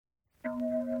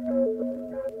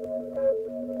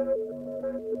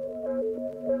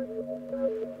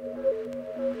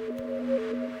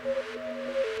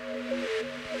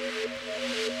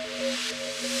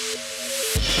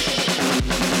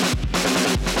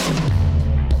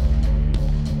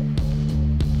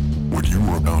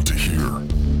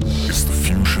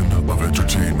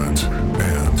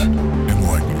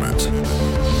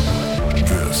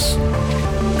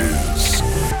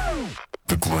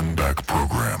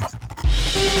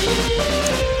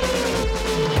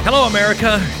Hello,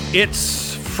 America.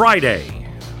 It's Friday.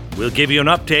 We'll give you an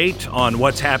update on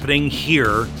what's happening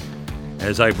here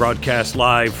as I broadcast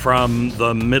live from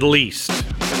the Middle East.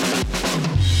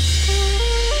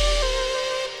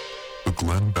 The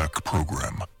Glenn Beck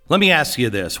Program. Let me ask you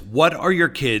this. What are your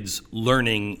kids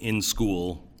learning in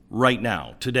school right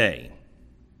now, today?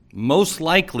 Most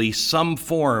likely some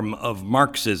form of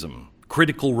Marxism,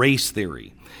 critical race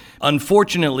theory.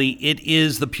 Unfortunately, it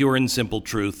is the pure and simple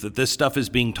truth that this stuff is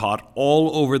being taught all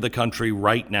over the country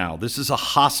right now. This is a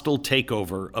hostile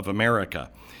takeover of America.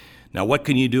 Now, what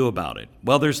can you do about it?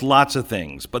 Well, there's lots of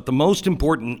things, but the most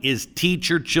important is teach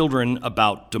your children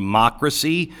about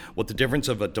democracy, what the difference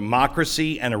of a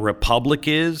democracy and a republic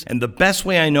is. And the best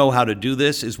way I know how to do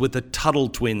this is with the Tuttle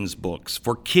Twins books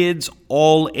for kids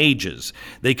all ages.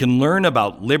 They can learn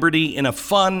about liberty in a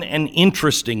fun and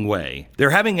interesting way.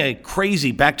 They're having a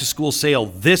crazy back-to-school sale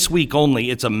this week only.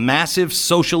 It's a massive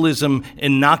socialism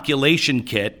inoculation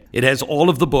kit. It has all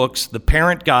of the books, the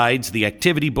parent guides, the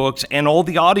activity books, and all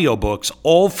the audio books,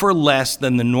 all for less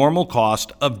than the normal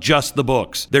cost of just the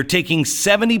books. They're taking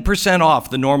 70% off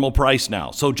the normal price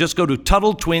now. So just go to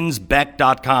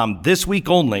TuttleTwinsBeck.com this week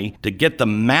only to get the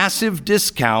massive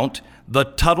discount, the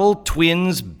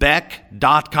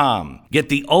TuttleTwinsBeck.com. Get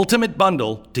the ultimate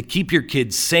bundle to keep your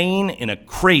kids sane in a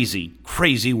crazy,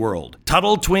 crazy world.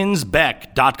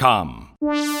 TuttleTwinsBeck.com.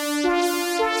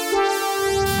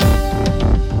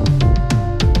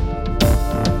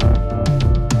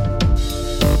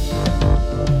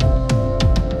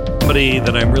 Somebody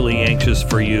that I'm really anxious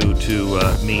for you to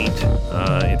meet.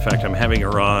 In fact, I'm having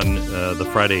her on the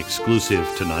Friday exclusive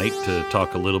tonight to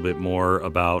talk a little bit more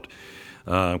about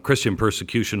Christian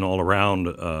persecution all around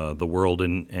the world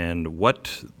and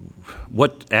what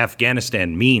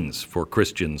Afghanistan means for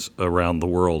Christians around the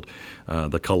world,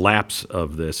 the collapse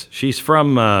of this. She's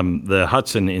from the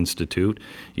Hudson Institute.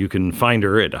 You can find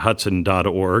her at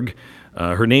hudson.org.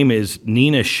 Her name is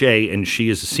Nina Shea, and she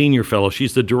is a senior fellow.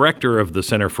 She's the director of the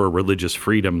Center for Religious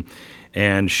Freedom,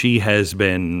 and she has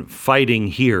been fighting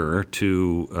here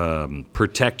to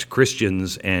protect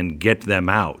Christians and get them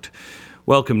out.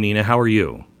 Welcome, Nina. How are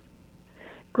you?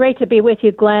 Great to be with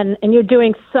you, Glenn. And you're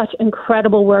doing such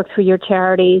incredible work through your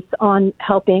charities on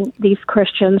helping these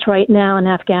Christians right now in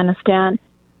Afghanistan.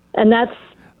 And that's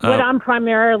what I'm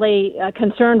primarily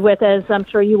concerned with, as I'm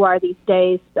sure you are these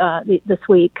days, this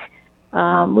week.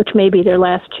 Which may be their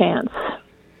last chance.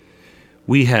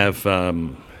 We have,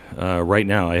 right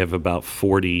now, I have about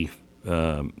 40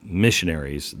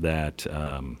 missionaries that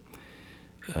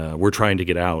we're trying to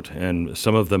get out, and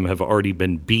some of them have already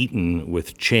been beaten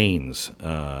with chains,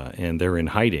 and they're in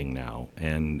hiding now.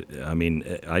 And, I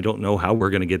mean, I don't know how we're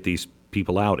going to get these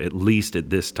people out, at least at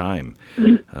this time,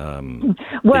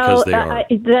 because they are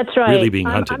that's right. really being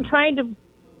hunted. I'm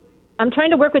trying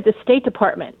to work with the State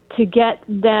Department to get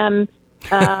them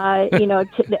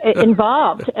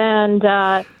involved. And,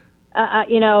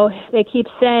 they keep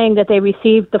saying that they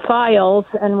received the files,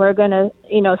 and we're going to,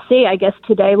 see. I guess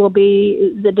today will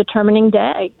be the determining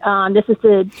day. This is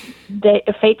a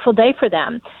fateful day for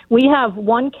them. We have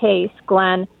one case,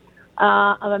 Glenn,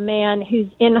 of a man who's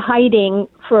in hiding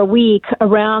for a week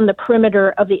around the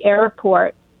perimeter of the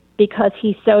airport because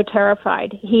he's so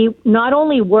terrified. He not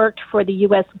only worked for the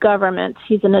U.S. government,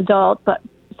 he's an adult, but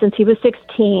since he was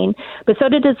 16, but so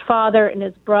did his father and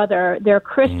his brother. They're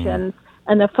Christians,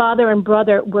 and the father and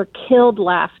brother were killed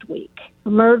last week,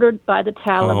 murdered by the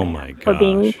Taliban for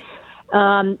being,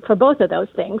 for both of those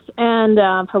things, and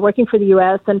for working for the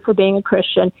U.S. and for being a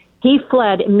Christian. He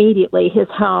fled immediately his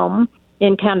home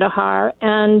in Kandahar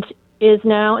and is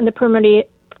now in the periphery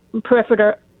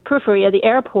of the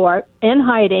airport in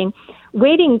hiding,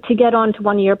 waiting to get onto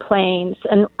one of your planes.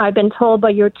 And I've been told by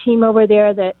your team over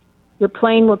there that your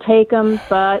plane will take him,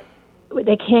 but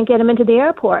they can't get him into the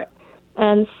airport.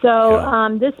 And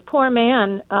so this poor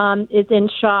man is in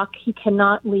shock. He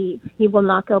cannot leave. He will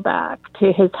not go back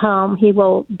to his home. He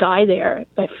will die there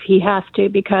if he has to,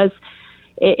 because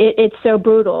it's so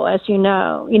brutal, as you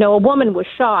know. A woman was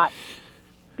shot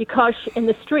in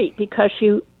the street because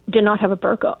she did not have a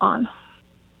burqa on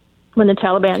when the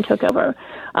Taliban took over.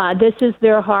 This is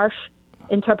their harsh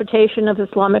interpretation of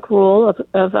Islamic rule,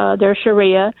 of their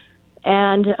Sharia,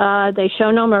 and they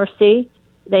show no mercy.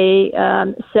 They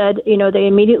said, they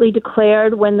immediately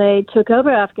declared when they took over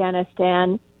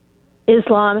Afghanistan,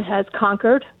 Islam has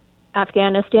conquered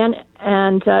Afghanistan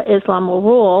and Islam will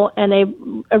rule, and they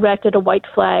erected a white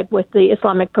flag with the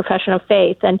Islamic profession of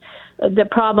faith. And the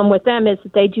problem with them is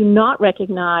that they do not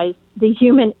recognize the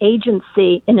human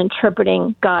agency in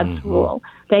interpreting God's rule.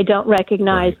 They don't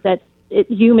recognize that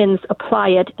humans apply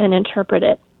it and interpret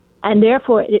it. And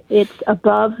therefore, it's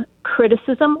above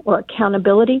criticism or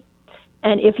accountability.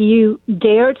 And if you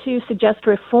dare to suggest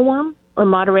reform or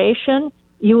moderation,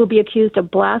 you will be accused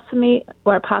of blasphemy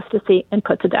or apostasy and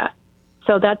put to death.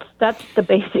 So that's the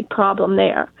basic problem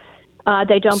there.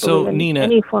 They don't believe in Nina,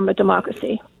 any form of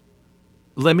democracy.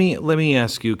 Let me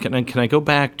ask you. Can I go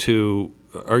back to?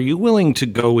 Are you willing to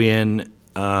go in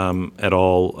at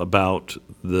all about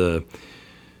the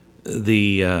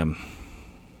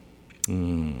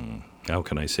how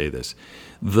can I say this?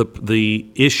 The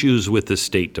issues with the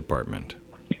State Department.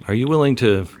 Are you willing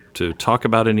to talk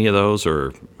about any of those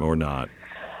or not?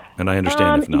 And I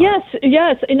understand if not.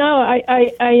 Yes. No,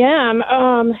 I am.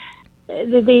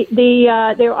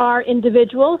 There are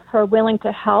individuals who are willing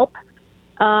to help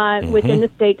within the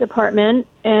State Department,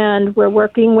 and we're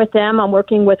working with them. I'm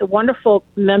working with a wonderful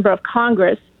member of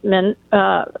Congressman,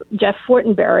 Jeff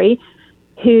Fortenberry,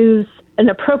 who's an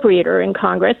appropriator in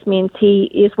Congress, means he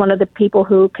is one of the people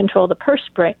who control the purse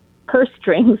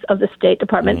strings of the State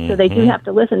Department, so they do have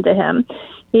to listen to him.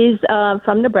 He's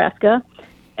from Nebraska,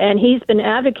 and he's been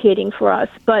advocating for us.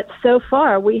 But so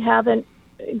far, we haven't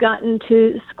gotten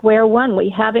to square one. We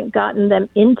haven't gotten them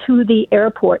into the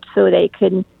airport so they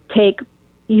can take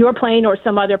your plane or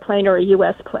some other plane or a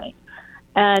U.S. plane.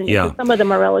 And some of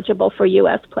them are eligible for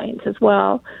U.S. planes as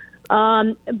well.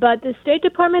 But the State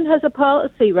Department has a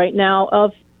policy right now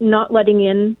of not letting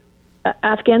in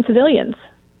Afghan civilians.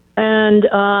 And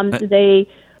they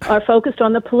are focused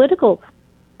on the political.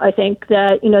 I think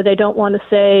that, they don't want to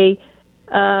say,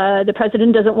 the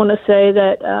president doesn't want to say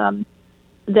that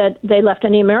they left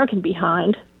any American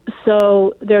behind.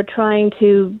 So they're trying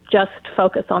to just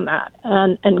focus on that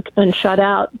and shut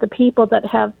out the people that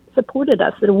have supported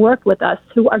us, that have worked with us,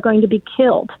 who are going to be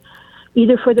killed,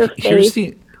 either for their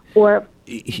faith or...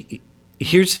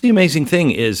 Here's the amazing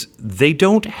thing is they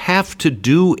don't have to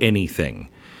do anything.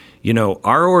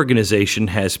 Our organization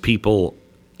has people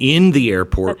in the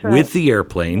airport with the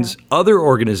airplanes. Yeah. Other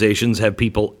organizations have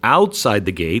people outside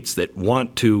the gates that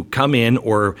want to come in,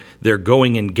 or they're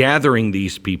going and gathering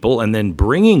these people and then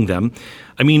bringing them.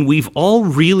 I mean, we've all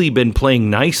really been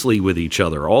playing nicely with each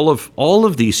other. All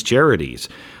of these charities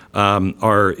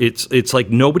it's like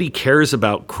nobody cares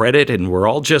about credit, and we're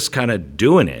all just kind of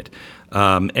doing it.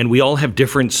 And we all have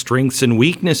different strengths and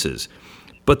weaknesses.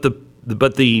 But the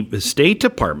State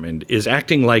Department is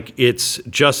acting like it's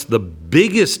just the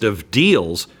biggest of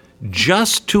deals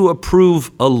just to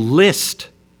approve a list.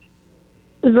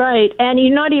 Right. And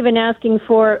you're not even asking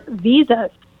for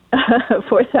visas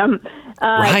for them.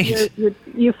 Right.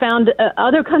 You found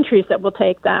other countries that will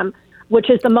take them, which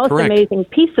is the most amazing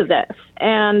piece of this.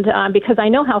 And because I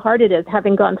know how hard it is,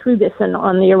 having gone through this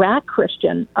on the Iraq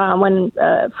Christian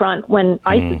front when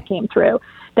ISIS came through.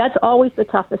 That's always the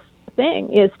toughest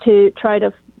thing, is to try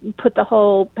to put the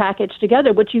whole package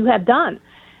together, which you have done.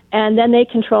 And then they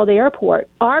control the airport.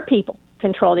 Our people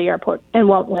control the airport and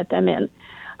won't let them in.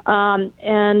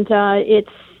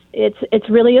 It's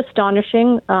really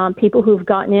astonishing. People who've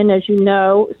gotten in, as you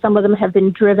know, some of them have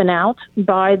been driven out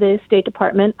by the State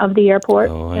Department of the airport.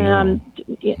 Oh, I know.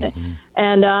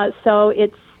 And so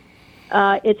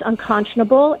it's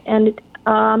unconscionable, and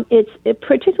it's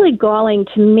particularly galling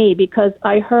to me because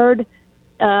I heard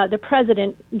the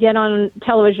president get on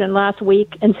television last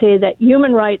week and say that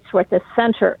human rights were at the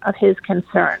center of his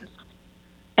concerns.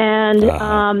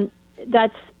 And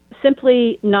that's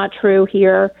simply not true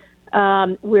here.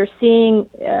 We're seeing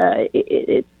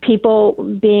people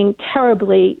being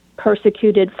terribly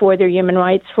persecuted for their human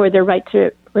rights, for their right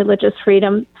to religious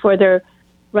freedom, for their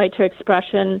right to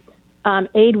expression.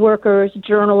 Aid workers,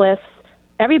 journalists,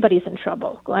 everybody's in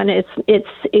trouble. Glenn,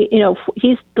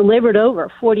 he's delivered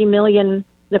over 40 million.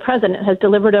 The president has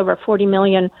delivered over 40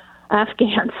 million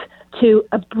Afghans to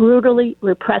a brutally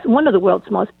one of the world's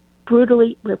most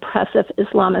brutally repressive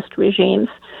Islamist regimes.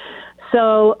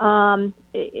 So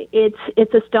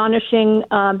it's astonishing.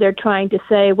 They're trying to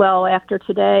say, well, after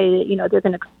today, they're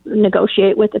going to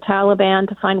negotiate with the Taliban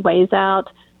to find ways out.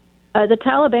 The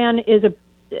Taliban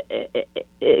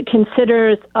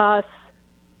considers us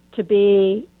to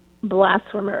be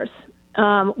blasphemers.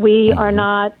 We are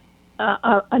not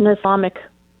an Islamic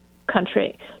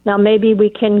country. Now, maybe we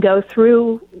can go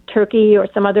through Turkey or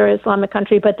some other Islamic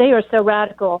country, but they are so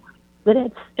radical that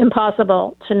it's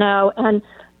impossible to know. And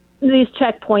these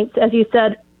checkpoints, as you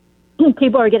said,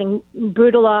 people are getting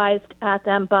brutalized at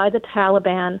them by the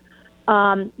Taliban.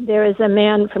 There is a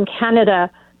man from Canada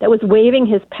that was waving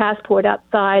his passport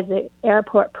outside the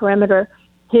airport perimeter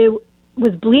who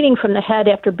was bleeding from the head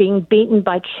after being beaten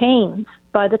by chains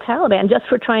by the Taliban just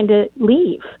for trying to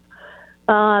leave.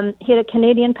 He had a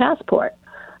Canadian passport.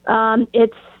 They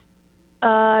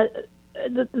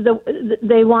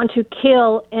want to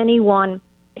kill anyone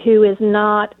who is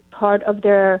not part of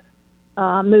their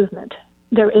movement,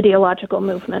 their ideological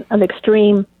movement of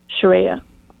extreme Sharia.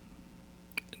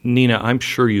 Nina, I'm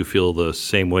sure you feel the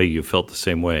same way. You felt the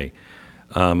same way.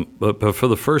 But for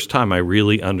the first time, I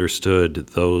really understood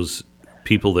those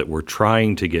people that were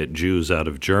trying to get Jews out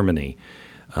of Germany.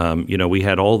 We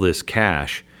had all this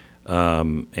cash,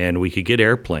 and we could get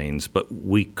airplanes, but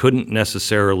we couldn't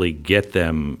necessarily get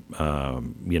them,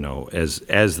 as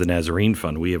the Nazarene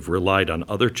Fund. We have relied on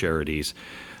other charities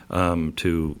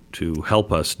to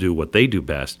help us do what they do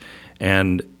best.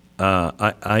 And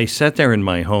I sat there in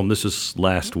my home. This was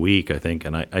last week, I think,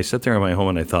 and I sat there in my home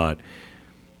and I thought,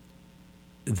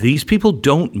 these people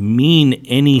don't mean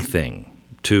anything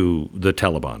to the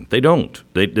Taliban. They don't.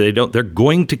 They don't. They're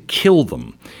going to kill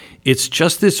them. It's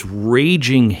just this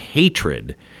raging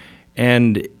hatred,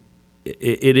 and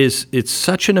it's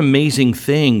such an amazing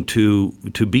thing to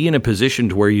be in a position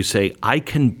to where you say, I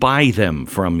can buy them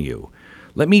from you.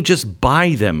 Let me just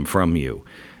buy them from you,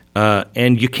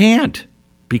 and you can't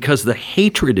because the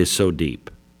hatred is so deep.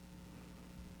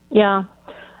 Yeah.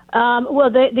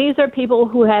 These are people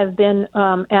who have been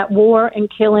at war and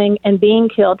killing and being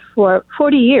killed for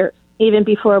 40 years, even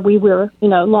before we were,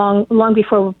 long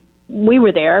before we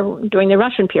were there during the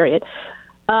Russian period.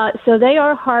 So they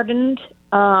are hardened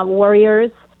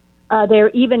warriors. They're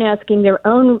even asking their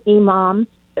own imams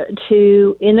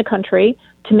in the country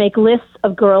to make lists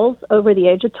of girls over the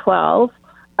age of 12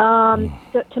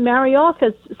 to marry off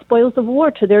as spoils of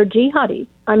war to their jihadis.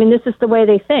 I mean, this is the way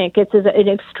they think. It's an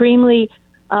extremely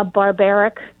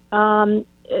barbaric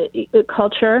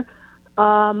culture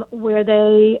where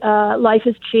life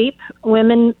is cheap.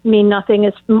 Women mean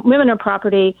nothing. Women are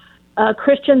property.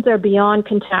 Christians are beyond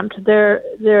contempt. They're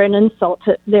an insult.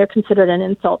 They're considered an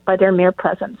insult by their mere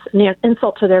presence. An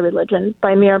insult to their religion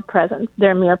by their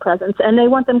mere presence. And they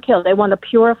want them killed. They want to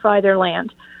purify their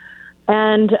land,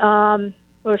 and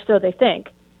or so they think.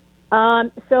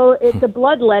 So it's a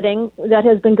bloodletting that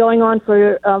has been going on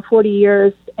for 40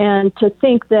 years, and to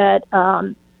think that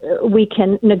we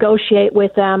can negotiate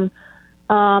with them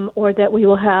or that we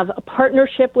will have a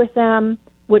partnership with them,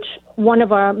 which one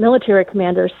of our military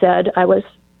commanders said, I was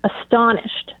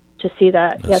astonished to see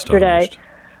that yesterday,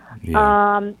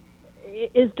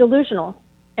 is delusional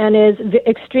and is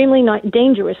extremely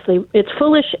dangerously, it's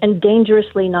foolish and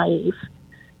dangerously naive.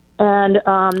 And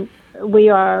we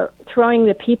are throwing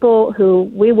the people who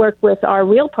we work with, our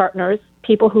real partners,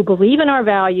 people who believe in our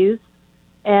values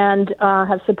and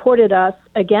have supported us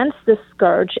against this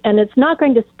scourge. And it's not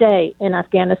going to stay in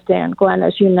Afghanistan, Glenn,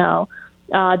 as you know.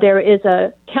 There is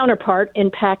a counterpart in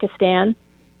Pakistan.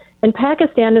 And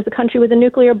Pakistan is a country with a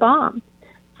nuclear bomb.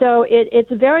 So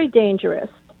it's a very dangerous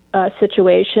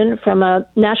situation from a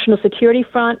national security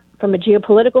front, from a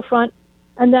geopolitical front,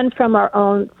 and then from our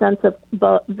own sense of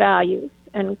values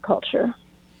and culture.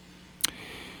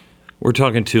 We're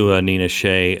talking to Nina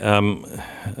Shea.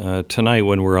 Tonight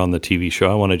when we're on the TV show,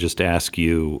 I want to just ask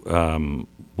you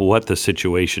what the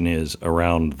situation is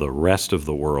around the rest of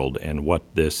the world and what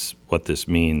this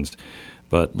means.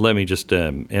 But let me just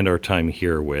end our time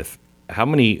here with how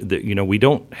many, we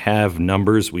don't have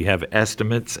numbers, we have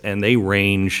estimates, and they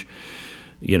range,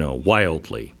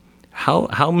 wildly.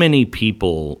 How many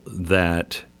people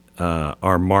that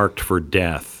are marked for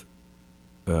death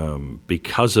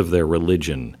because of their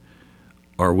religion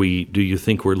do you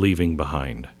think we're leaving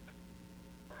behind?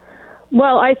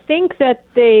 Well, I think that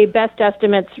the best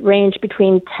estimates range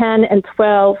between 10 and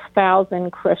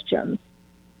 12,000 Christians.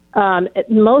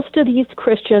 Most of these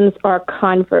Christians are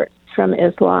converts from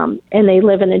Islam, and they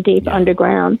live in a deep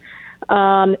underground.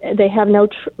 They have no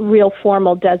real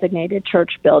formal designated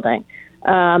church building.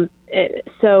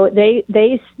 So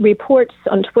they report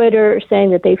on Twitter saying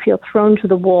that they feel thrown to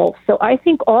the wolves. So I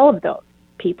think all of those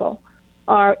people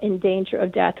are in danger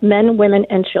of death, men, women,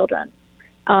 and children.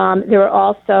 There are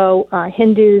also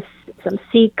Hindus, some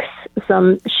Sikhs,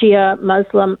 some Shia,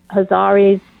 Muslim,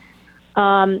 Hazaris,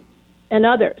 and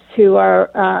others who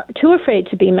are too afraid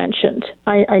to be mentioned.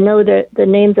 I know the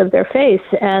names of their face,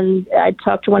 and I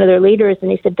talked to one of their leaders, and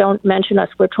he said, don't mention us,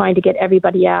 we're trying to get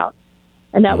everybody out.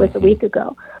 And that was a week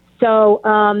ago. So,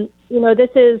 this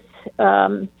is,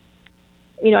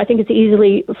 I think it's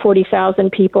easily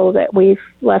 40,000 people that we've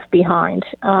left behind.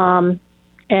 But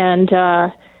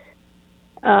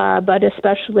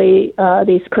especially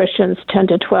these Christians, 10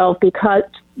 to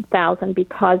 12,000,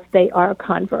 because they are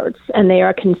converts and they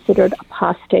are considered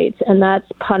apostates. And that's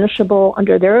punishable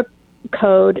under their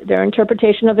code. Their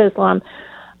interpretation of Islam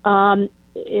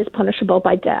is punishable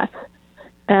by death.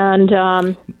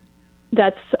 And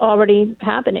that's already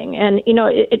happening. And,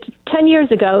 10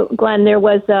 years ago, Glenn, there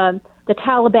was the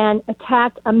Taliban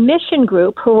attacked a mission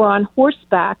group who were on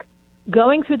horseback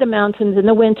going through the mountains in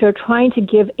the winter trying to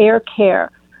give air care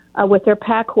with their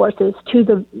pack horses to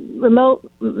the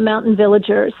remote mountain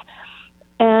villagers.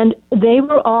 And they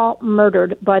were all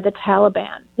murdered by the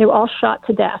Taliban. They were all shot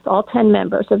to death, all 10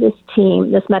 members of this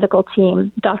team, this medical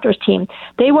team, doctor's team.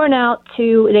 They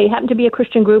happened to be a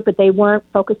Christian group, but they weren't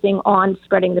focusing on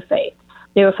spreading the faith.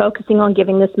 They were focusing on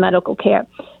giving this medical care.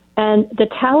 And the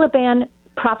Taliban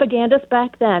propagandist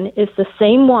back then is the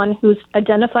same one who's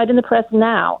identified in the press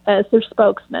now as their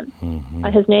spokesman. Mm-hmm.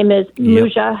 His name is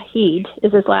Mujahid,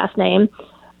 is his last name.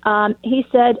 He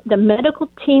said the medical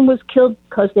team was killed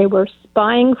because they were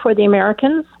spying for the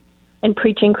Americans and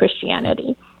preaching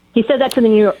Christianity. He said that to the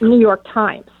New York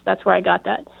Times. That's where I got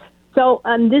that. So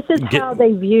this is how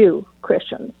they view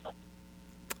Christians.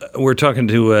 We're talking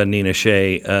to Nina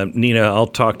Shea. Nina, I'll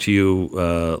talk to you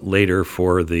later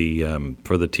for the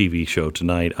TV show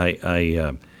tonight.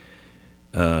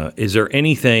 Is there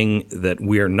anything that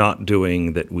we're not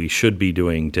doing that we should be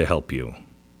doing to help you?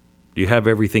 Do you have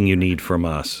everything you need from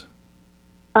us?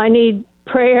 I need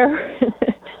prayer,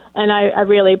 and I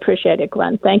really appreciate it,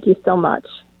 Glenn. Thank you so much.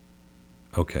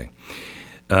 Okay.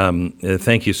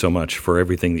 Thank you so much for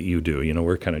everything that you do.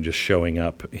 We're kind of just showing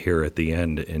up here at the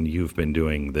end, and you've been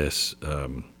doing this,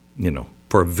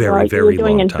 for a very, very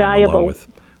long time, along with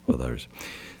others.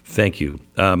 Thank you.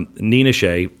 Nina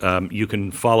Shea, you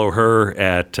can follow her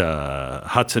at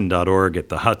Hudson.org at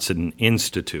the Hudson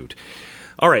Institute.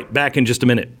 All right, back in just a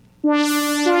minute.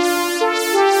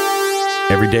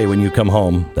 Every day when you come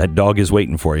home, that dog is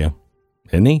waiting for you,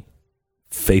 isn't he?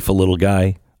 Faithful little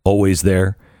guy, always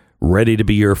there, ready to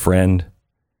be your friend.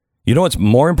 You know what's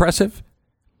more impressive?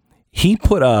 He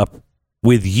put up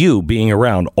with you being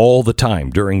around all the time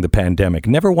during the pandemic.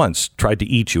 Never once tried to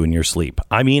eat you in your sleep.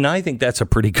 I mean, I think that's a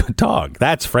pretty good dog.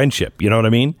 That's friendship. You know what I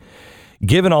mean?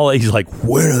 Given all that, he's like,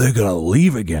 when are they going to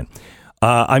leave again?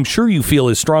 I'm sure you feel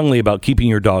as strongly about keeping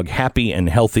your dog happy and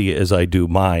healthy as I do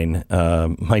mine.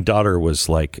 My daughter was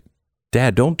like,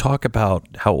 Dad, don't talk about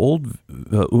how old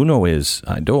Uno is.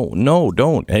 I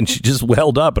don't. And she just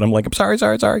welled up. And I'm like, I'm sorry.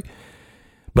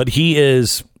 But he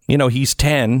is, he's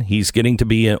 10. He's getting to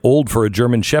be old for a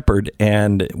German Shepherd.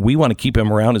 And we want to keep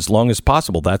him around as long as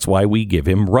possible. That's why we give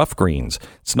him Rough Greens.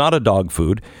 It's not a dog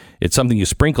food. It's something you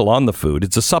sprinkle on the food.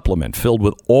 It's a supplement filled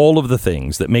with all of the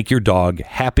things that make your dog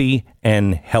happy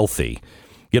and healthy.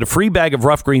 Get a free bag of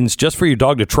Rough Greens just for your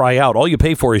dog to try out. All you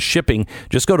pay for is shipping.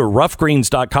 Just go to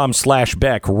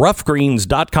roughgreens.com/Beck,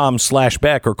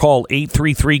 roughgreens.com/Beck, or call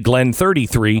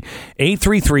 833-GLEN-33,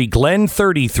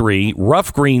 833-GLEN-33,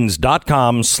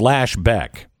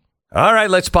 roughgreens.com/Beck. All right,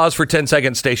 let's pause for 10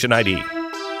 seconds. Station ID.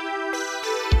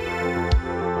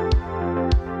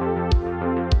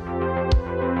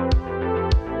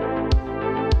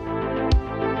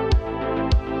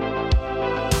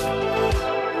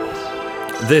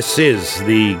 This is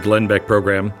the Glenn Beck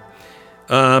program.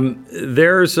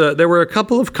 There were a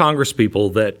couple of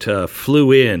congresspeople that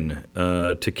flew in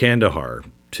to Kandahar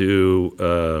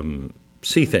to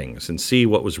see things and see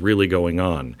what was really going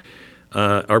on.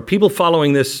 Are people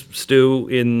following this, Stu,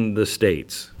 in the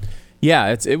States?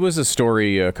 Yeah, it was a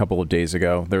story a couple of days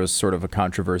ago. There was sort of a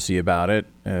controversy about it.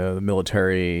 The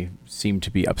military seemed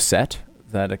to be upset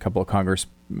that a couple of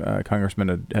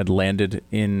congressmen had landed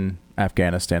in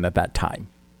Afghanistan at that time.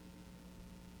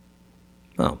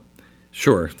 Oh,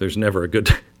 sure. There's never a good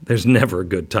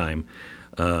time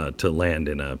to land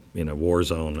in a war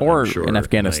zone, or I'm sure, in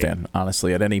Afghanistan.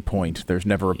 Honestly, at any point, there's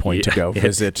never a point to go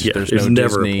visit. There's no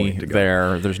Disney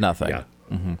there. There's nothing. Yeah.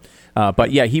 Mm-hmm.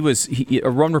 But yeah, he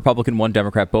one Republican, one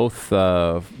Democrat, both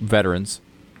veterans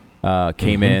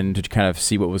came in to kind of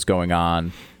see what was going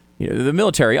on. The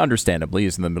military, understandably,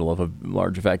 is in the middle of a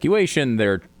large evacuation.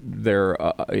 I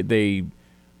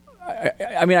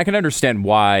mean, I can understand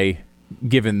why,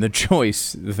 given the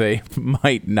choice, they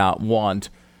might not want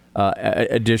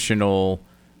additional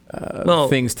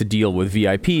things to deal with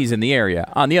VIPs in the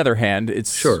area. On the other hand,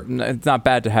 it's not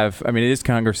bad to have. I mean, it is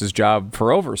Congress's job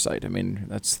for oversight. I mean,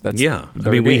 that's yeah. I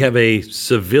mean, we have a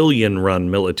civilian-run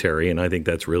military, and I think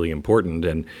that's really important.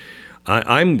 And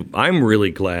I'm really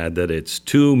glad that it's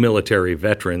two military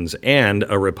veterans and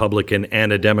a Republican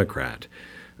and a Democrat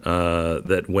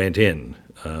that went in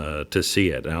to see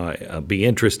it. Now, I'll be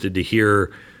interested to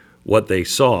hear what they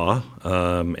saw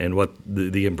and what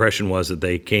the impression was that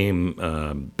they came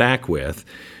back with.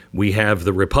 We have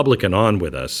the Republican on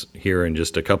with us here in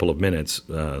just a couple of minutes,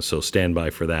 so stand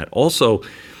by for that. Also,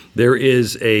 There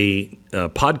is a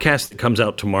podcast that comes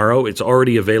out tomorrow. It's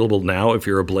already available now if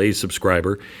you're a Blaze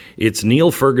subscriber. It's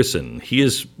Neil Ferguson. He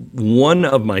is one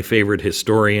of my favorite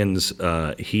historians.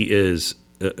 He is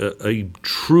a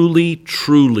truly,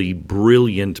 truly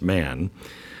brilliant man.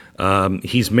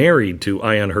 He's married to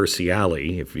Ayaan Hirsi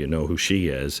Ali, if you know who she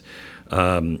is.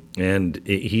 And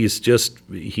he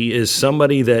is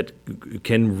somebody that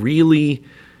can really,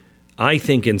 I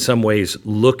think, in some ways,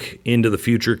 look into the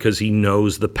future because he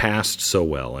knows the past so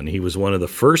well. And he was one of the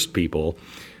first people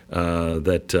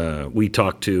that we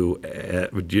talked to,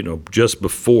 just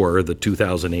before the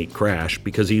 2008 crash,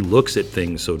 because he looks at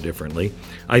things so differently.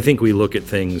 I think we look at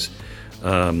things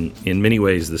in many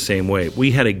ways the same way. We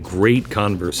had a great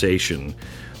conversation,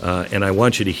 and I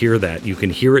want you to hear that. You can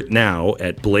hear it now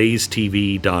at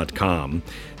blazetv.com.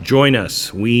 Join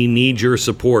us. We need your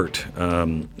support.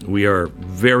 We are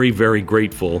very, very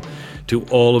grateful to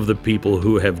all of the people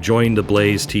who have joined the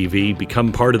Blaze TV,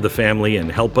 become part of the family, and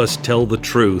help us tell the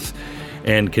truth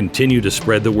and continue to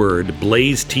spread the word.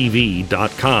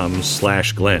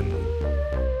 blazetv.com/Glenn.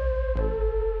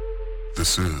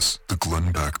 This is the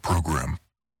Glenn Beck Program.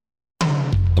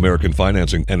 American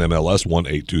Financing, NMLS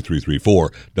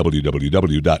 182334,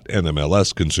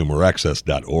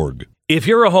 www.nmlsconsumeraccess.org. If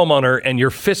you're a homeowner and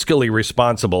you're fiscally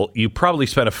responsible, you probably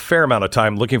spent a fair amount of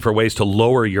time looking for ways to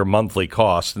lower your monthly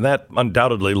costs, and that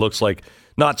undoubtedly looks like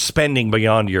not spending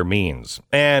beyond your means.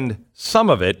 And some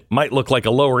of it might look like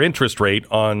a lower interest rate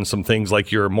on some things like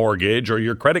your mortgage or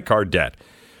your credit card debt.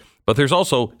 But there's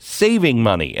also saving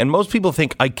money, and most people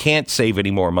think, I can't save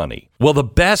any more money. Well, the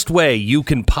best way you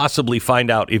can possibly find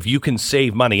out if you can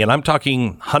save money, and I'm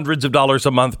talking hundreds of dollars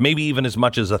a month, maybe even as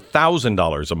much as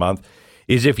 $1,000 a month,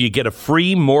 is if you get a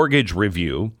free mortgage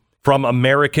review from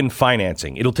American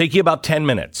Financing. It'll take you about 10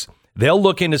 minutes. They'll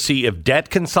look in to see if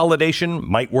debt consolidation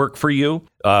might work for you,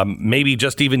 maybe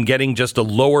just even getting just a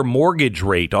lower mortgage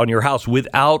rate on your house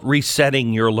without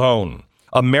resetting your loan.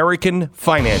 American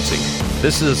Financing.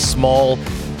 This is a small,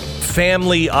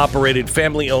 family-operated,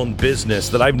 family-owned business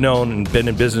that I've known and been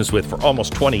in business with for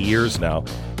almost 20 years now.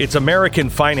 It's American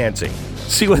Financing.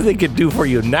 See what they can do for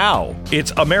you now.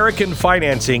 It's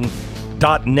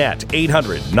AmericanFinancing.net.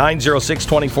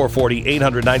 800-906-2440,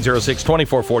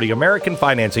 800-906-2440,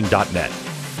 AmericanFinancing.net.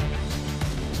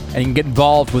 And you can get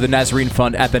involved with the Nazarene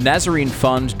Fund at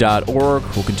thenazarenefund.org.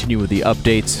 We'll continue with the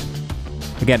updates.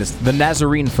 Again, it's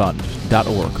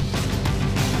thenazarenefund.org.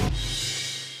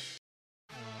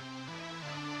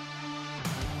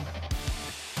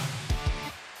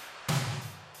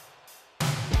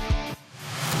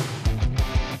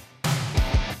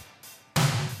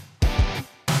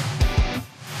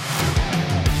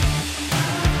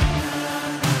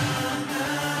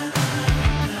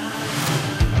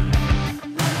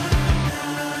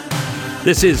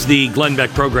 This is the Glenn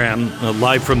Beck Program,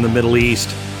 live from the Middle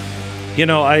East. You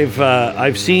know,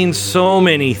 I've seen so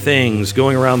many things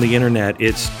going around the internet.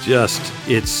 It's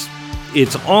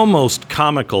almost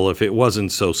comical if it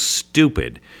wasn't so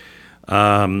stupid.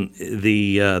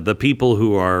 The people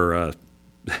who are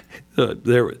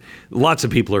there, lots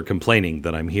of people are complaining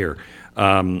that I'm here,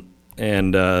 and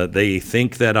they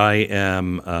think that I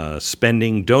am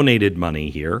spending donated money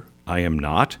here. I am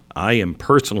not. I am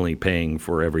personally paying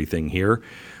for everything here.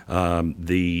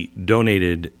 The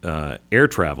donated air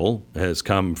travel has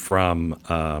come from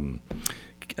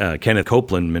Kenneth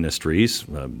Copeland Ministries.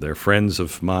 They're friends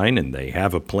of mine, and they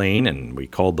have a plane, and we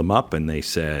called them up, and they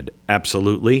said,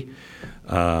 absolutely.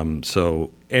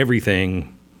 So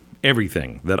everything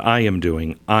that I am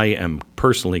doing, I am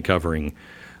personally covering,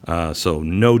 so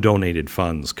no donated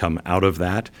funds come out of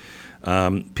that.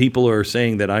 People are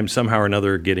saying that I'm somehow or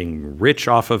another getting rich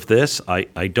off of this.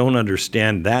 I don't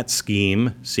understand that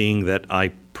scheme, seeing that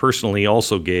I personally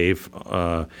also gave,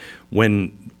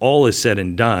 when all is said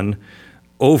and done,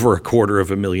 over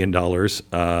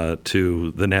 $250,000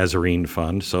 to the Nazarene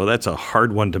Fund. So that's a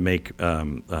hard one to make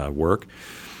work.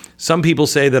 Some people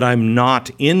say that I'm not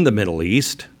in the Middle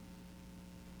East.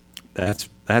 That's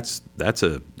a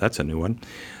new one.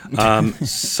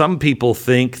 Some people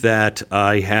think that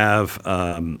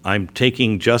I'm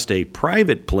taking just a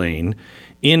private plane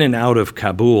in and out of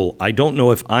Kabul. I don't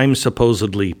know if I'm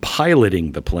supposedly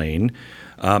piloting the plane,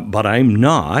 but I'm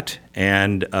not,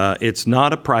 and it's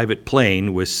not a private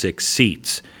plane with 6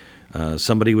 seats.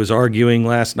 Somebody was arguing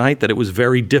last night that it was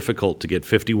very difficult to get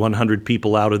 5,100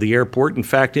 people out of the airport. In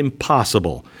fact,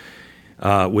 impossible.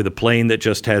 With a plane that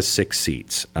just has 6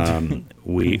 seats.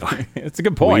 It's a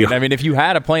good point. I mean, if you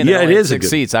had a plane that only had 6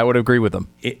 seats, I would agree with them.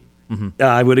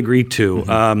 I would agree too.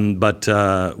 But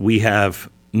we have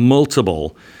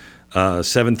multiple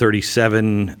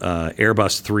 737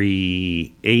 Airbus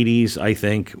 380s, I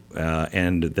think,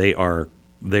 and they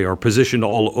are positioned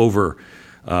all over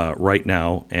right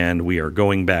now, and we are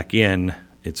going back in,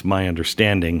 it's my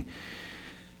understanding,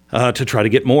 to try to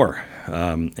get more.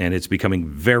 And it's becoming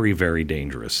very, very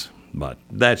dangerous. But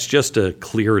that's just to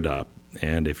clear it up.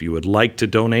 And if you would like to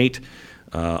donate,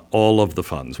 all of the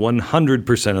funds,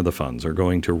 100% of the funds, are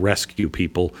going to rescue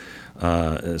people,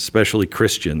 especially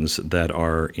Christians that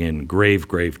are in grave,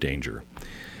 grave danger.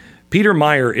 Peter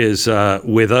Meijer is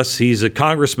with us. He's a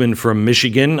congressman from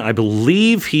Michigan. I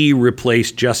believe he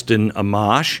replaced Justin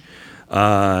Amash.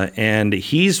 And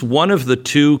he's one of the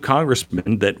two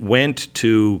congressmen that went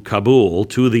to Kabul,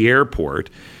 to the airport.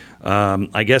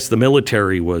 I guess the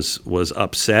military was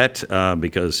upset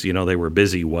because, they were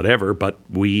busy, whatever. But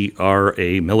we are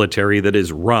a military that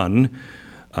is run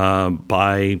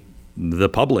by the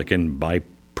public and by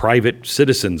private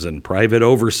citizens and private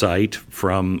oversight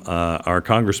from our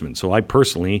congressman. So I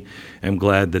personally am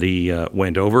glad that he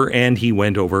went over, and he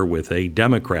went over with a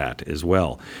Democrat as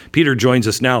well. Peter joins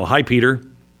us now. Hi, Peter.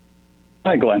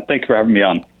 Hi, Glenn. Thanks for having me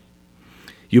on.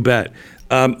 You bet.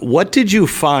 What did you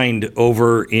find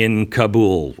over in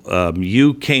Kabul?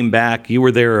 You came back. You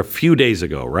were there a few days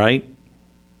ago, right?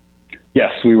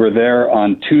 Yes, we were there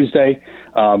on Tuesday,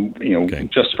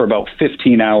 just for about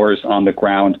 15 hours on the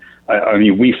ground.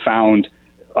 We found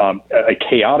a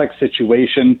chaotic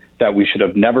situation that we should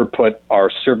have never put our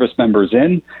service members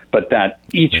in, but that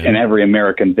each and every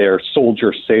American there,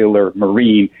 soldier, sailor,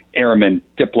 Marine, airman,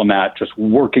 diplomat, just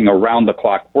working around the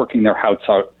clock, working their hearts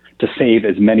out to save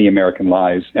as many American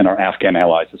lives and our Afghan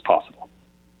allies as possible.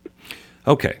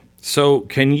 Okay. So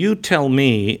can you tell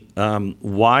me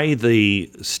why the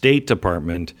State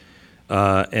Department,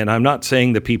 and I'm not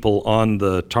saying the people on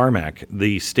the tarmac,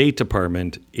 the State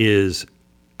Department is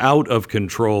out of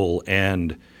control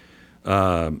and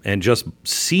just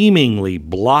seemingly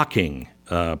blocking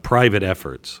private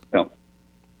efforts? No,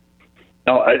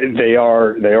 they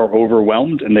are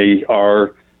overwhelmed, and they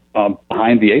are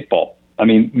behind the eight ball.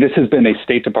 This has been a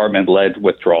State Department-led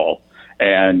withdrawal,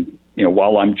 and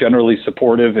while I'm generally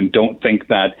supportive and don't think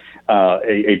that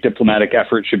a diplomatic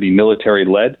effort should be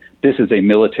military-led, this is a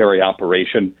military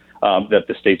operation that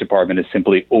the State Department is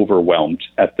simply overwhelmed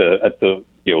at the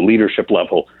leadership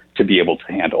level to be able to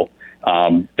handle.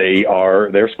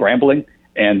 They're scrambling,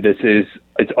 and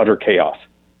it's utter chaos.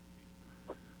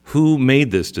 Who made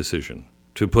this decision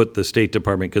to put the State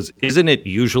Department? Because isn't it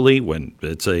usually when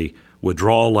it's a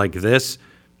withdrawal like this,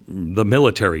 the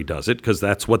military does it because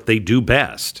that's what they do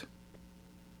best?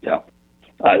 Yeah,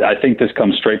 I think this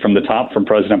comes straight from the top from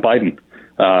President Biden.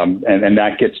 And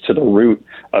that gets to the root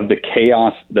of the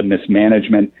chaos, the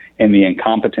mismanagement, and the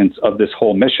incompetence of this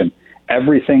whole mission.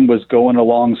 Everything was going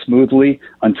along smoothly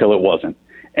until it wasn't.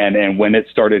 And when it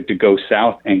started to go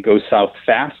south and go south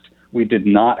fast, we did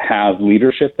not have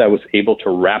leadership that was able to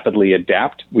rapidly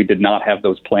adapt. We did not have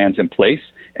those plans in place.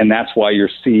 And that's why you're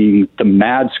seeing the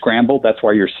mad scramble. That's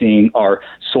why you're seeing our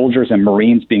soldiers and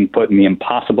Marines being put in the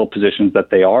impossible positions that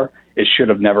they are. It should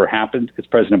have never happened. It's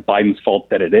President Biden's fault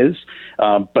that it is.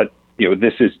 But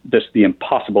this is the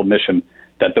impossible mission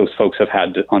that those folks have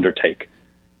had to undertake.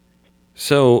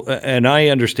 So, and I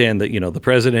understand that, the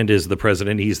president is the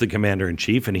president. He's the commander in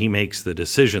chief, and he makes the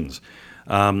decisions.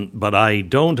 But I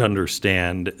don't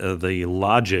understand the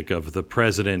logic of the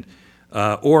president,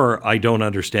 or I don't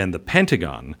understand the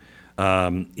Pentagon.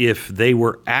 If they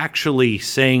were actually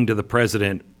saying to the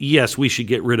president, yes, we should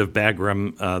get rid of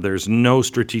Bagram, there's no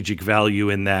strategic value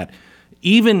in that,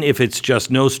 even if it's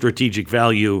just no strategic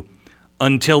value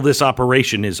until this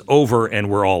operation is over and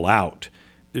we're all out.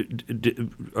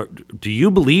 Do you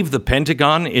believe the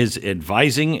Pentagon is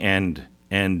advising and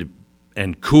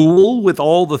cool with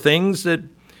all the things that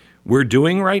we're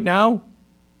doing right now?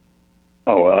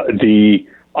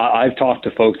 I've talked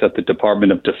to folks at the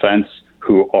Department of Defense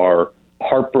who are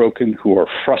heartbroken, who are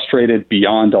frustrated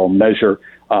beyond all measure.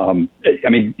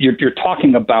 You're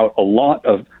talking about a lot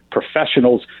of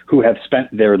professionals who have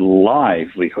spent their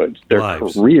livelihoods, their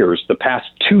careers, the past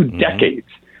 2 decades,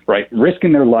 right,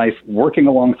 risking their life, working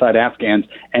alongside Afghans,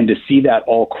 and to see that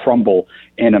all crumble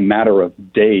in a matter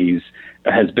of days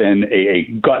has been a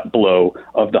gut blow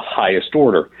of the highest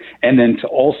order. And then to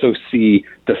also see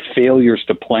the failures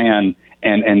to plan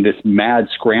and this mad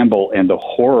scramble and the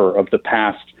horror of the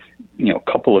past,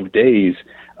 couple of days,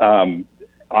 I'm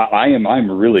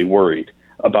really worried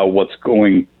about what's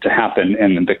going to happen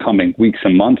in the coming weeks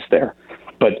and months there.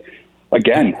 But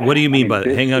again, what do you mean by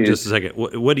that? Hang on just a second.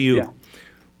 What do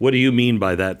you mean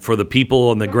by that? For the people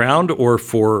on the ground or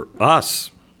for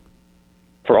us?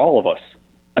 For all of us.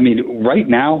 Right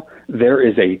now, there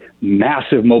is a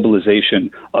massive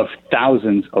mobilization of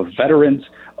thousands of veterans,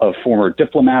 of former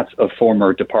diplomats, of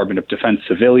former Department of Defense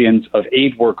civilians, of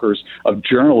aid workers, of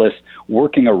journalists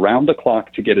working around the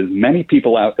clock to get as many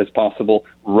people out as possible,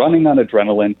 running on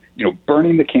adrenaline,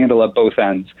 burning the candle at both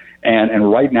ends. And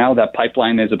right now that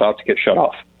pipeline is about to get shut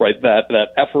off, right?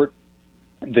 That effort,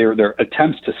 their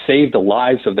attempts to save the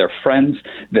lives of their friends,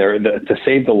 to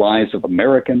save the lives of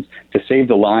Americans, to save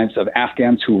the lives of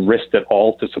Afghans who risked it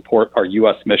all to support our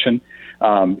U.S. mission,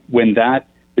 when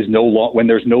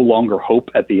there's no longer hope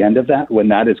at the end of that, when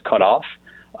that is cut off,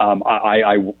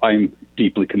 I'm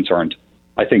deeply concerned.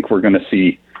 I think we're going to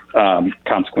see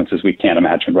consequences we can't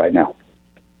imagine right now.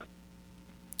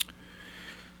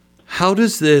 How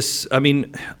does this,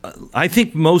 I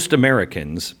think most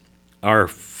Americans are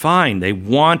fine. They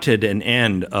wanted an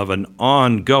end of an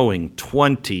ongoing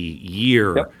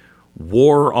 20-year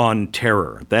war on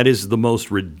terror. That is the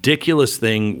most ridiculous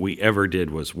thing we ever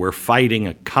did. We're fighting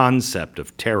a concept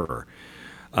of terror.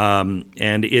 And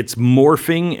it's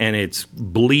morphing and it's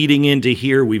bleeding into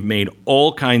here. We've made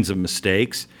all kinds of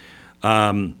mistakes.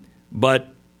 But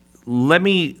let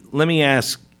me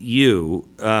ask you,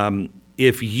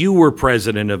 if you were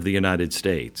president of the United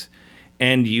States,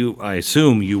 and I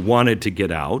assume you wanted to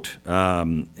get out,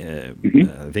 I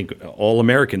think all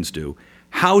Americans do,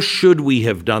 how should we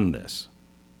have done this?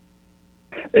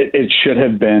 It should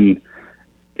have been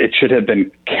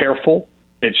careful.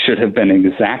 It should have been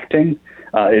exacting.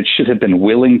 It should have been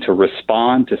willing to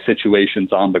respond to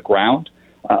situations on the ground.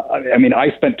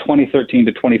 I spent 2013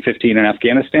 to 2015 in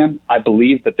Afghanistan. I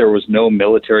believe that there was no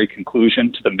military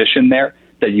conclusion to the mission there,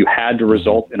 that you had to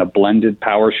result in a blended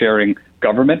power-sharing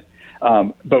government.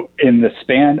 But in the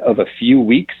span of a few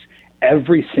weeks,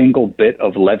 every single bit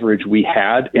of leverage we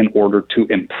had in order to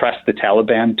impress the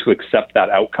Taliban to accept that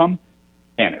outcome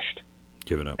vanished.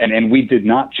 Give it up. And we did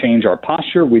not change our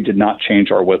posture. We did not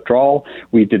change our withdrawal.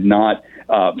 We did not,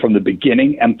 from the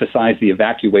beginning, emphasize the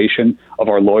evacuation of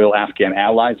our loyal Afghan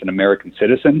allies and American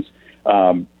citizens.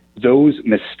 Those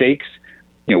mistakes,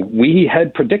 we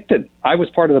had predicted. I was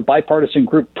part of the bipartisan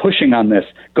group pushing on this,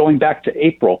 going back to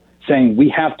April, saying we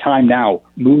have time now,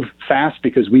 move fast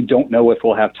because we don't know if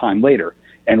we'll have time later.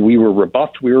 And we were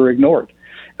rebuffed, we were ignored.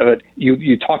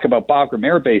 You talk about Bagram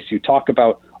Air Base, you talk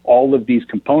about all of these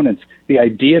components, the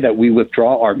idea that we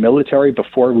withdraw our military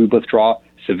before we withdraw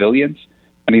civilians.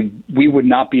 We would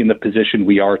not be in the position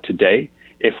we are today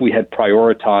if we had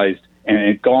prioritized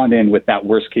and gone in with that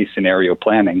worst case scenario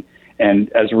planning.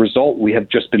 And as a result, we have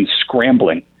just been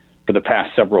scrambling for the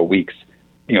past several weeks.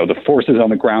 The forces on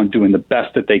the ground doing the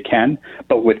best that they can,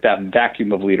 but with that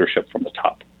vacuum of leadership from the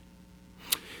top.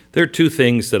 There are two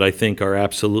things that I think are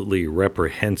absolutely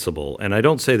reprehensible, and I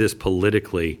don't say this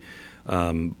politically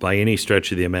by any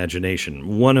stretch of the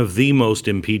imagination. One of the most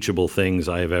impeachable things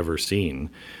I have ever seen,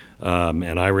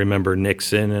 and I remember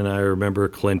Nixon and I remember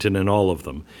Clinton and all of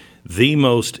them. The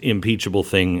most impeachable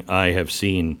thing I have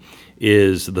seen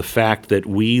is the fact that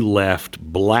we left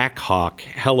Black Hawk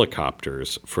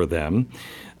helicopters for them,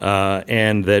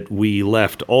 and that we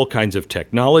left all kinds of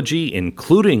technology,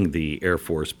 including the Air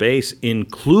Force Base,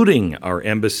 including our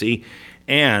embassy,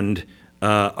 and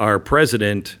our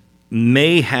president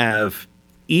may have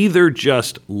either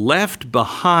just left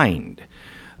behind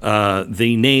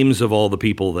the names of all the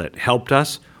people that helped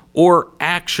us, or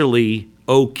actually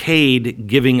okayed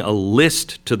giving a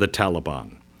list to the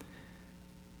Taliban.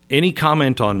 Any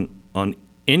comment on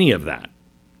any of that?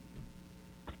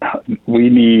 We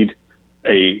need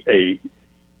a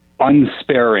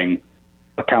unsparing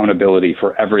accountability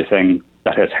for everything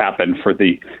that has happened, for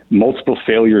the multiple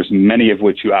failures, many of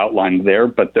which you outlined there,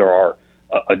 but there are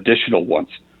additional ones.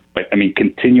 Right?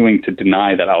 Continuing to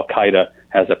deny that Al-Qaeda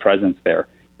has a presence there,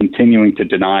 continuing to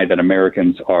deny that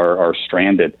Americans are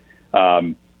stranded.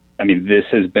 This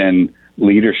has been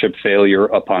leadership failure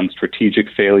upon strategic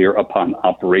failure upon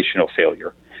operational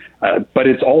failure. But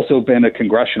it's also been a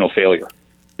congressional failure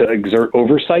to exert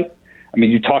oversight.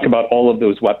 You talk about all of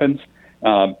those weapons.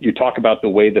 You talk about the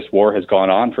way this war has gone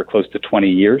on for close to 20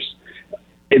 years.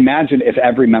 Imagine if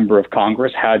every member of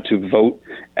Congress had to vote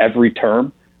every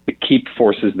term to keep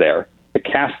forces there, to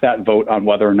cast that vote on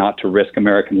whether or not to risk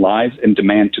American lives and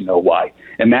demand to know why.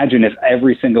 Imagine if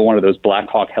every single one of those Black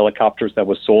Hawk helicopters that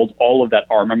was sold, all of that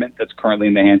armament that's currently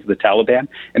in the hands of the Taliban,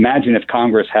 imagine if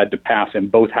Congress had to pass in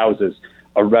both houses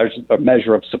a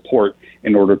measure of support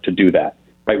in order to do that.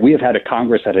 Right? We have had a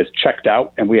Congress that has checked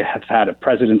out, and we have had a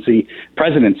presidencies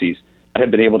that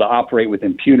have been able to operate with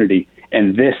impunity.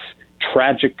 And this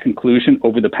tragic conclusion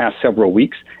over the past several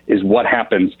weeks is what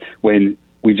happens when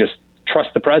we just trust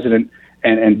the president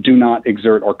and do not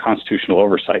exert our constitutional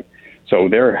oversight. So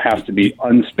there has to be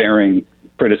unsparing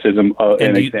criticism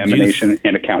and examination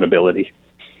and accountability.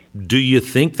 Do you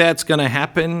think that's going to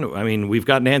happen? I mean, we've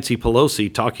got Nancy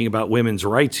Pelosi talking about women's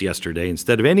rights yesterday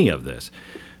instead of any of this.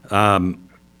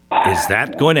 Is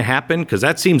that going to happen? Because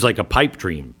that seems like a pipe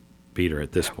dream, Peter,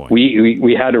 at this point.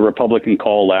 We had a Republican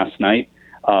call last night.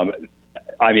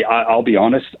 I'll be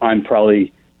honest, I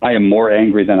am more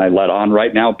angry than I let on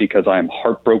right now because I am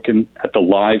heartbroken at the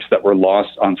lives that were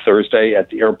lost on Thursday at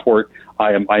the airport.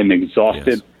 I am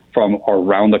exhausted from our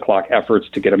round-the-clock efforts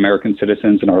to get American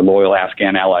citizens and our loyal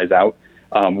Afghan allies out.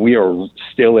 We are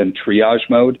still in triage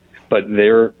mode, but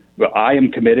I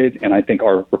am committed, and I think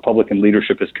our Republican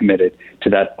leadership is committed to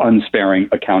that unsparing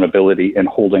accountability and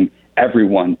holding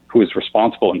everyone who is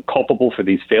responsible and culpable for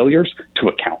these failures to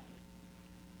account.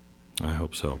 I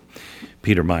hope so.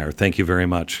 Peter Meyer, thank you very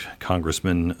much,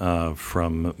 Congressman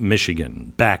from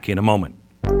Michigan. Back in a moment.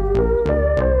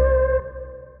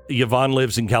 Yvonne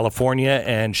lives in California,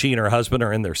 and she and her husband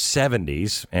are in their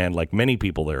 70s. And like many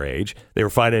people their age, they were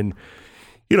finding,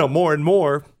 more and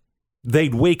more,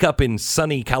 they'd wake up in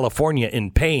sunny California in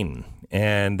pain,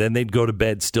 and then they'd go to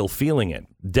bed still feeling it.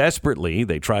 Desperately,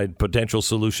 they tried potential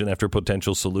solution after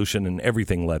potential solution, and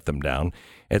everything let them down.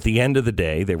 At the end of the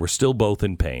day, they were still both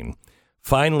in pain.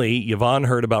 Finally, Yvonne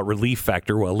heard about Relief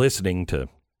Factor while listening to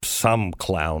some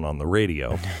clown on the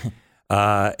radio.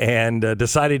 And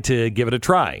decided to give it a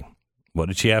try. What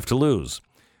did she have to lose?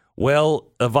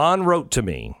 Well, Yvonne wrote to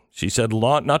me. She said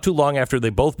not too long after they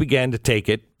both began to take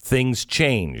it, things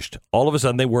changed. All of a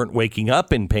sudden, they weren't waking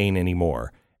up in pain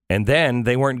anymore. And then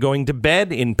they weren't going to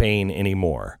bed in pain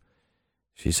anymore.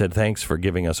 She said, thanks for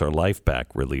giving us our life back,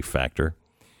 Relief Factor.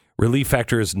 Relief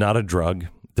Factor is not a drug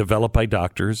developed by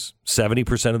doctors.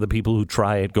 70% of the people who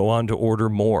try it go on to order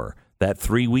more. That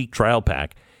 3-week trial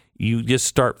pack, you just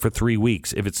start for 3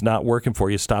 weeks. If it's not working for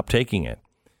you, stop taking it.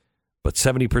 But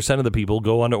 70% of the people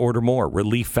go on to order more.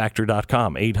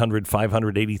 ReliefFactor.com,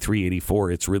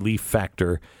 800-500-8384. It's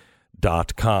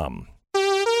ReliefFactor.com.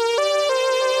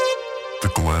 The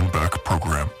Glenn Beck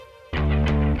Program.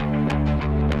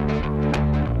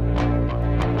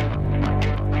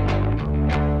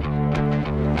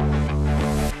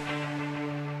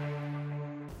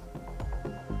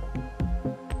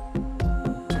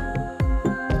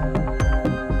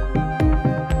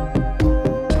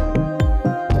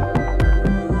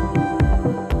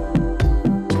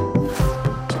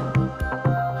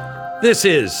 This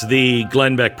is the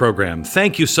Glenn Beck Program.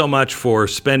 Thank you so much for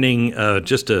spending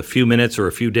just a few minutes or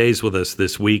a few days with us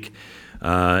this week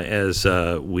as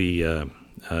we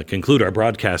conclude our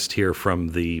broadcast here from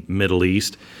the Middle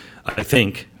East. I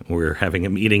think we're having a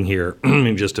meeting here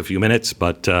in just a few minutes,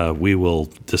 but we will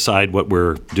decide what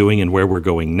we're doing and where we're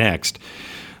going next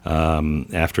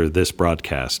after this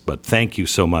broadcast. But thank you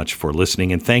so much for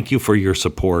listening, and thank you for your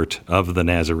support of the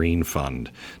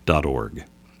NazareneFund.org.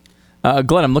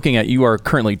 Glenn, I'm looking at you are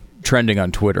currently trending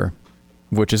on Twitter,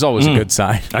 which is always a good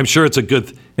sign. I'm sure it's a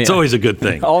good. It's always a good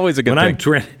thing. Always a good thing.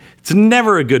 It's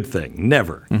never a good thing.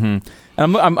 Never.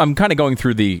 Mm-hmm. I'm kind of going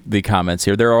through the comments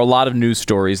here. There are a lot of news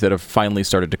stories that have finally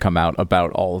started to come out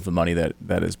about all of the money that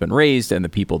has been raised and the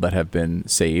people that have been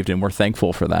saved, and we're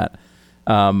thankful for that.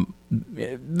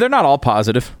 They're not all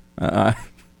positive.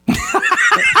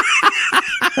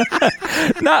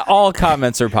 Not all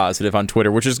comments are positive on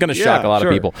Twitter, which is going to shock a lot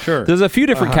of people. Sure. There's a few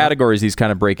different categories these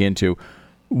kind of break into.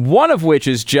 One of which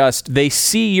is just they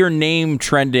see your name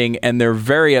trending and they're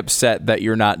very upset that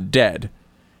you're not dead.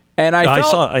 And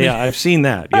I've seen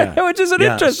that. Yeah, which is an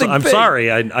interesting thing. I'm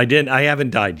sorry, I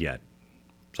haven't died yet.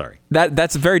 Sorry.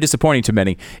 That's very disappointing to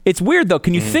many. It's weird though.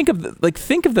 Can you think of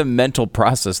the mental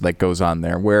process that goes on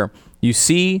there, where you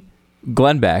see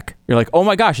Glenn Beck, you're like, oh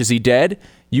my gosh, is he dead?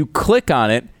 You click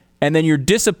on it, and then you're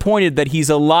disappointed that he's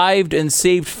alive and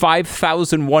saved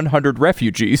 5,100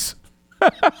 refugees.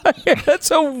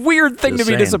 That's a weird thing to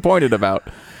be disappointed about.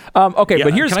 But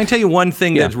here's... Can I tell you one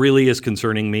thing that really is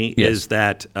concerning me is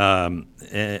that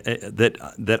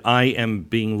that I am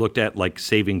being looked at like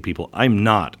saving people. I'm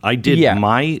not. I did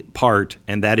my part,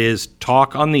 and that is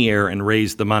talk on the air and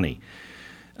raise the money.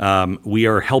 We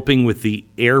are helping with the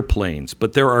airplanes,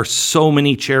 but there are so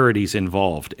many charities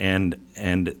involved, and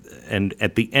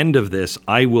at the end of this,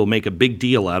 I will make a big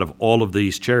deal out of all of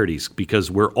these charities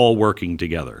because we're all working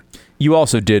together. You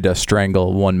also did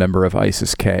strangle one member of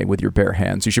ISIS-K with your bare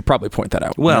hands. You should probably point that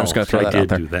out. Well, I was going to throw that out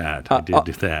there. I did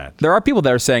do that. There are people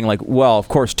that are saying, like, well, of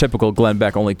course, typical Glenn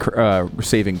Beck only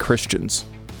saving Christians.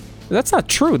 That's not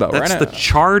true, though, right? That's the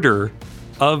charter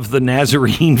of the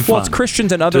Nazarene Fund. Well, it's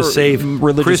Christians and other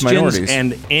religious minorities.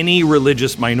 And any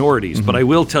religious minorities. Mm-hmm. But I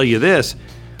will tell you this.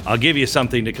 I'll give you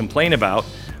something to complain about.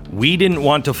 we didn't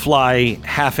want to fly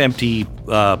half-empty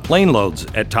plane loads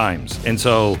at times. And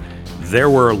so there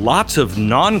were lots of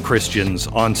non-Christians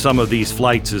on some of these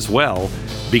flights as well,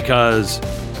 because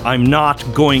I'm not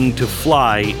going to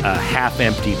fly a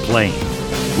half-empty plane.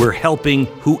 We're helping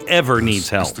whoever needs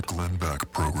help. This is the Glenn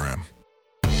Beck Program.